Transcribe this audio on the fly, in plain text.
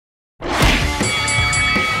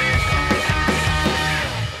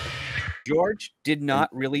George did not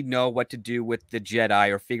really know what to do with the Jedi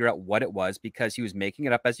or figure out what it was because he was making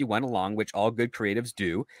it up as he went along, which all good creatives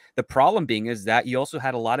do. The problem being is that you also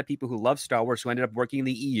had a lot of people who love Star Wars who ended up working in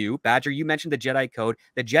the EU. Badger, you mentioned the Jedi Code.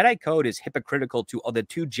 The Jedi Code is hypocritical to the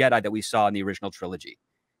 2 Jedi that we saw in the original trilogy.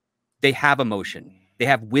 They have emotion. They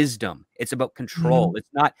have wisdom. It's about control. It's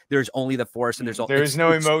not there's only the Force and there's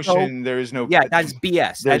no emotion. There is no. Yeah, that's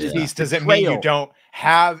BS. That is peace doesn't mean you don't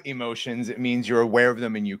have emotions. It means you're aware of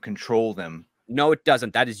them and you control them. No, it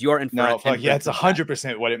doesn't. That is your inference. No, yeah, it's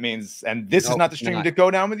 100% what it means. And this is not the stream to go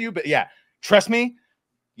down with you, but yeah, trust me.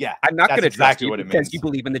 Yeah, I'm not going to exactly trust you what it because means. you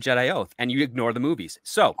believe in the Jedi Oath and you ignore the movies.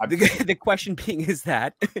 So the question being is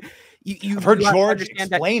that I've heard George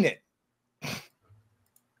explain it.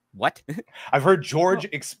 What? I've heard George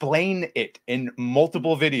explain it in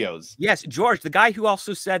multiple videos. Yes, George, the guy who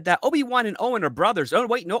also said that Obi-Wan and Owen are brothers. Oh,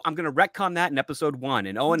 wait, no, I'm going to retcon that in episode 1.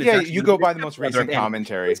 And Owen is you go by the most recent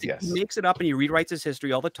commentaries. Yes. He makes it up and he rewrites his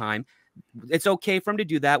history all the time. It's okay for him to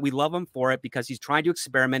do that. We love him for it because he's trying to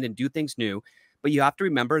experiment and do things new. But you have to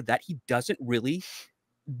remember that he didn't really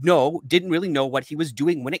know what he was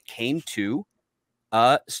doing when it came to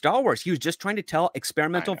Star Wars. He was just trying to tell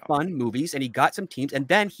experimental fun movies, and he got some teams, and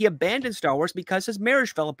then he abandoned Star Wars because his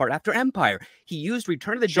marriage fell apart after Empire. He used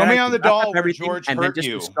Return of the Jedi. Show me on the doll where George and then just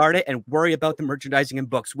discard it and worry about the merchandising and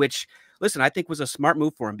books, which, listen, I think was a smart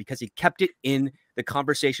move for him because he kept it in the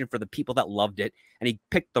conversation for the people that loved it, and he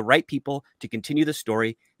picked the right people to continue the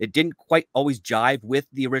story. It didn't quite always jive with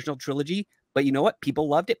the original trilogy, but you know what? People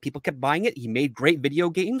loved it. People kept buying it. He made great video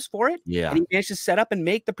games for it. Yeah. And he managed to set up and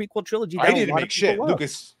make the prequel trilogy. I didn't make shit.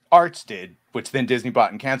 Lucas Arts did, which then Disney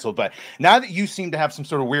bought and canceled. But now that you seem to have some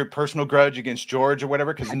sort of weird personal grudge against George or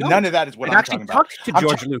whatever, because none of that is what I'm talking about. I've actually talked to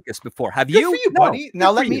George Lucas before. Have you? Good for you, buddy.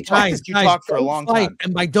 Now let me talk. You talk for a long time.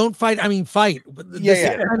 And by don't fight, I mean fight.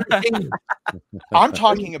 Yeah. I'm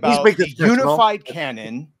talking about the unified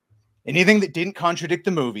canon. Anything that didn't contradict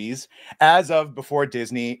the movies as of before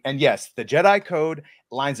Disney. And yes, the Jedi Code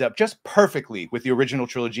lines up just perfectly with the original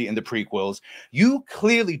trilogy and the prequels. You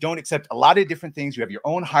clearly don't accept a lot of different things. You have your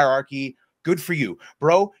own hierarchy. Good for you.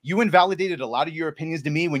 Bro, you invalidated a lot of your opinions to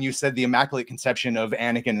me when you said the Immaculate Conception of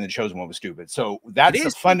Anakin and the Chosen One was stupid. So that's a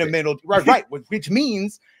fundamental, right, which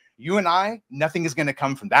means you and I, nothing is going to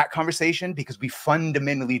come from that conversation because we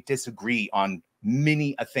fundamentally disagree on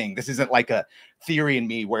many a thing. This isn't like a theory in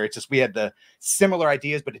me where it's just we had the similar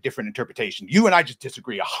ideas but a different interpretation. You and I just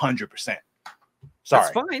disagree 100%. Sorry.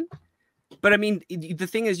 That's fine. But I mean, the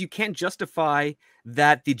thing is, you can't justify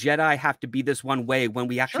that the Jedi have to be this one way when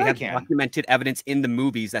we actually have documented evidence in the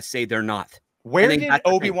movies that say they're not. Where did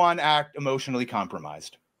Obi-Wan act emotionally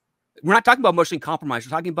compromised? We're not talking about emotionally compromised.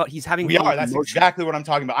 We're talking about he's having. That's exactly what I'm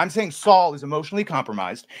talking about. I'm saying Saul is emotionally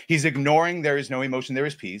compromised. He's ignoring there is no emotion, there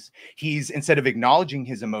is peace. He's, instead of acknowledging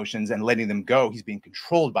his emotions and letting them go, he's being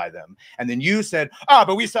controlled by them. And then you said,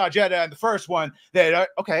 but we saw Jedi in the first one. That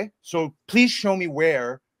okay, so please show me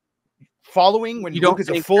where. Following when Luke is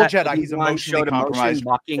a full Jedi, he's emotionally compromised.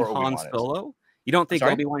 Mocking Han Solo. You don't think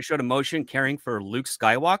Obi-Wan showed emotion caring for Luke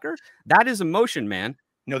Skywalker? That is emotion, man.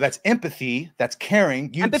 No, that's empathy. That's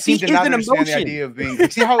caring. You seem to not understand the idea of being.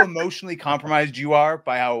 See how emotionally compromised you are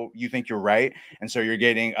by how you think you're right, and so you're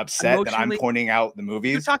getting upset that I'm pointing out the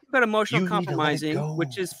movies. You're talking about emotional compromising,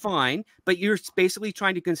 which is fine, but you're basically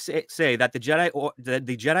trying to say that the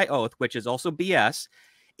Jedi Oath, which is also BS,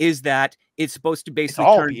 is that it's supposed to basically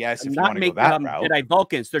turn BS if not make Jedi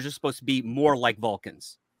Vulcans. They're just supposed to be more like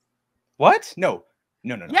Vulcans. What? No.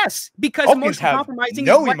 Yes, because emotional compromising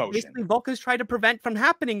is what basically Vulcans try to prevent from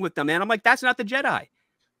happening with them. And I'm like, that's not the Jedi.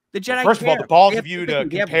 The Jedi. First of all, the balls of you to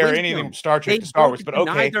compare anything from Star Trek to Star Wars, but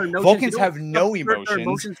okay, Vulcans have no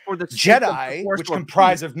emotions. Jedi, which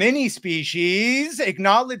comprise of many species,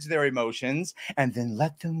 acknowledge their emotions and then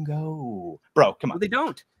let them go. Bro, come on. They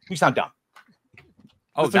don't. You sound dumb.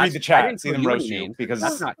 Oh, let's read the chat. See them roast you because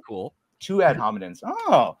that's not cool. Two ad hominems.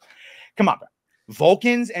 Oh, come on, bro.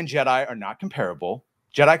 Vulcans and Jedi are not comparable.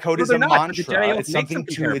 Jedi Code is a mantra. It's something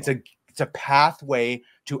to. It's a pathway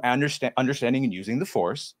to understanding and using the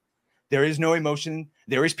Force. There is no emotion.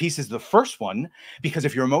 There is peace. Is the first one because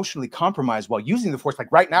if you're emotionally compromised while using the Force,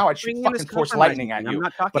 like right now, I'd shoot fucking Force lightning at you,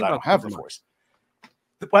 but I don't have the Force.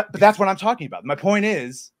 But that's what I'm talking about. My point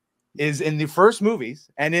is in the first movies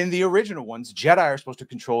and in the original ones, Jedi are supposed to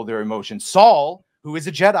control their emotions. Saul, who is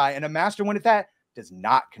a Jedi and a master one at that, does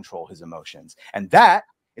not control his emotions. And that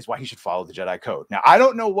is why he should follow the Jedi Code. Now, I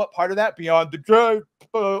don't know what part of that beyond the Jedi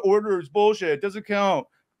Order is bullshit. It doesn't count.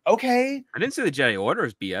 Okay. I didn't say the Jedi Order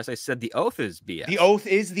is BS. I said the Oath is BS. The Oath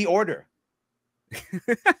is the Order.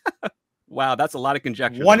 Wow, that's a lot of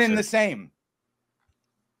conjecture. One and the same.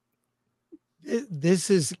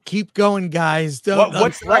 This is keep going, guys. Don't.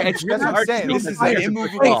 What's right? That's what I'm saying. This is an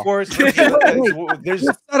immovable force. There's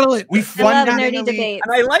settle it. We fundamentally,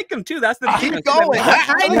 and I like him too. That's the keep going.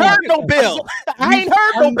 I ain't heard no bill. I ain't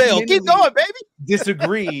heard no bill. Keep going, baby.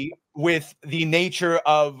 Disagree with the nature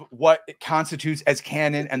of what it constitutes as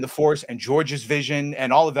canon and the Force and George's vision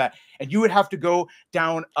and all of that. And you would have to go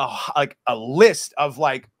down a list of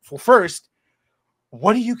like, well, first,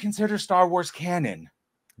 what do you consider Star Wars canon?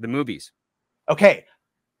 The movies. Okay,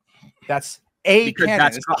 that's because canon.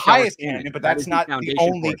 That's it's the highest canon, but that's not the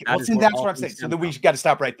only. That's what I'm saying. So then we got to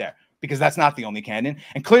stop right there because that's not the only canon.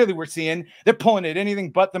 And clearly, we're seeing they're pulling at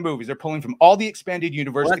anything but the movies. They're pulling from all the expanded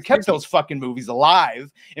universe. They kept those fucking movies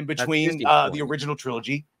alive in between the original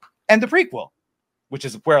trilogy and the prequel, which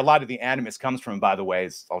is where a lot of the animus comes from. By the way,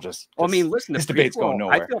 it's all just. Well, I mean, listen, this debate's going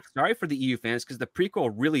nowhere. I feel sorry for the EU fans because the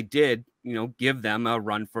prequel really did, give them a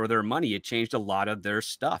run for their money. It changed a lot of their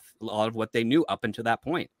stuff, a lot of what they knew up until that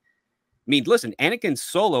point. I mean, listen, Anakin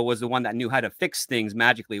Solo was the one that knew how to fix things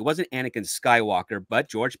magically. It wasn't Anakin Skywalker, but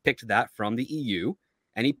George picked that from the EU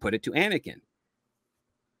and he put it to Anakin.